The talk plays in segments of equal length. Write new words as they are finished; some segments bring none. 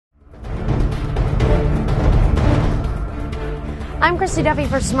I'm Christy Duffy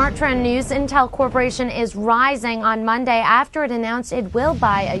for Smart Trend News. Intel Corporation is rising on Monday after it announced it will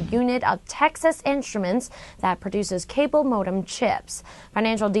buy a unit of Texas Instruments that produces cable modem chips.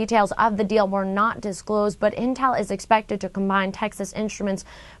 Financial details of the deal were not disclosed, but Intel is expected to combine Texas Instruments'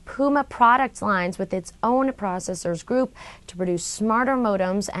 Puma product lines with its own processors group to produce smarter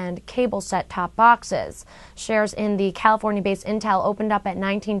modems and cable set-top boxes. Shares in the California-based Intel opened up at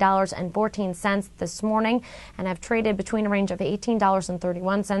 $19.14 this morning and have traded between a range of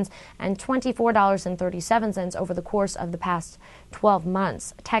 $18.31 and $24.37 over the course of the past 12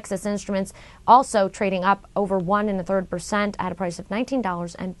 months. Texas Instruments also trading up over 1.33% at a price of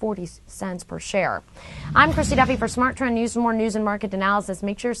 $19.40 per share. I'm Christy Duffy for Smart Trend News. For more news and market analysis,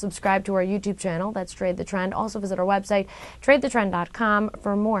 make sure to subscribe to our YouTube channel. That's Trade the Trend. Also visit our website, tradethetrend.com,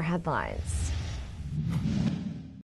 for more headlines.